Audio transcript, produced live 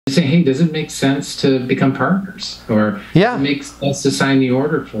say, hey, does it make sense to become partners? Or does it make sense to sign the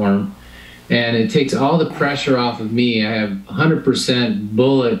order form? And it takes all the pressure off of me. I have 100%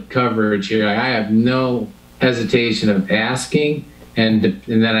 bullet coverage here. I have no hesitation of asking, and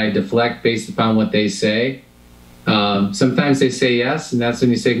then I deflect based upon what they say. Sometimes they say yes, and that's when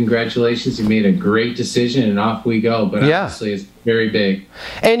you say, congratulations, you made a great decision, and off we go. But obviously it's very big.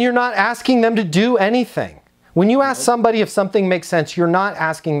 And you're not asking them to do anything. When you ask somebody if something makes sense, you're not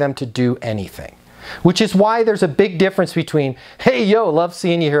asking them to do anything. Which is why there's a big difference between, hey, yo, love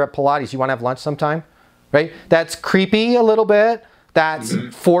seeing you here at Pilates. You want to have lunch sometime? Right? That's creepy a little bit. That's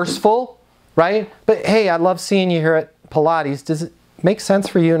forceful, right? But hey, I love seeing you here at Pilates. Does it make sense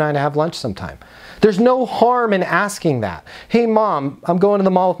for you and I to have lunch sometime? There's no harm in asking that. Hey, Mom, I'm going to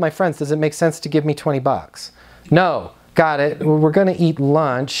the mall with my friends. Does it make sense to give me 20 bucks? No. Got it. We're going to eat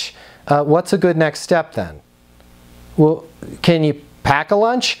lunch. What's a good next step then? Well, can you pack a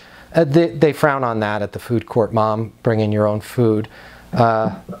lunch? They frown on that at the food court. Mom, bring in your own food.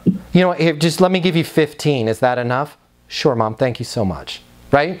 You know, just let me give you 15. Is that enough? Sure, Mom. Thank you so much.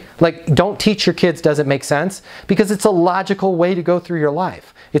 Right? Like, don't teach your kids does it make sense, because it's a logical way to go through your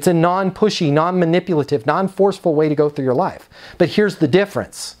life. It's a non-pushy, non-manipulative, non-forceful way to go through your life. But here's the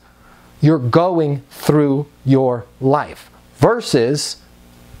difference. You're going through your life versus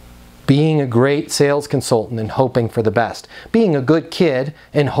being a great sales consultant and hoping for the best. Being a good kid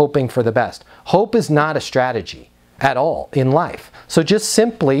and hoping for the best. Hope is not a strategy at all in life. So just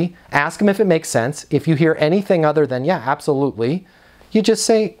simply ask them if it makes sense. If you hear anything other than, yeah, absolutely, you just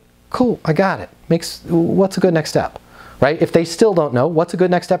say, cool, I got it. What's a good next step? Right? If they still don't know, what's a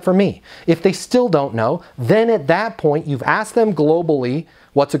good next step for me? If they still don't know, then at that point, you've asked them globally,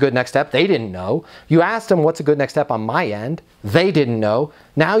 what's a good next step? They didn't know. You asked them, what's a good next step on my end? They didn't know.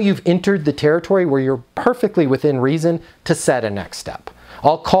 Now you've entered the territory where you're perfectly within reason to set a next step.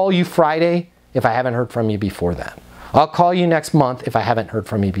 I'll call you Friday if I haven't heard from you before then. I'll call you next month if I haven't heard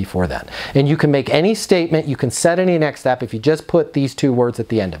from you before then. And you can make any statement, you can set any next step if you just put these two words at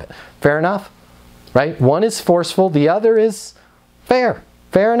the end of it. Fair enough? Right? One is forceful, the other is fair.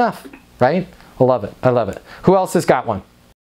 Fair enough, right? I love it. I love it. Who else has got one?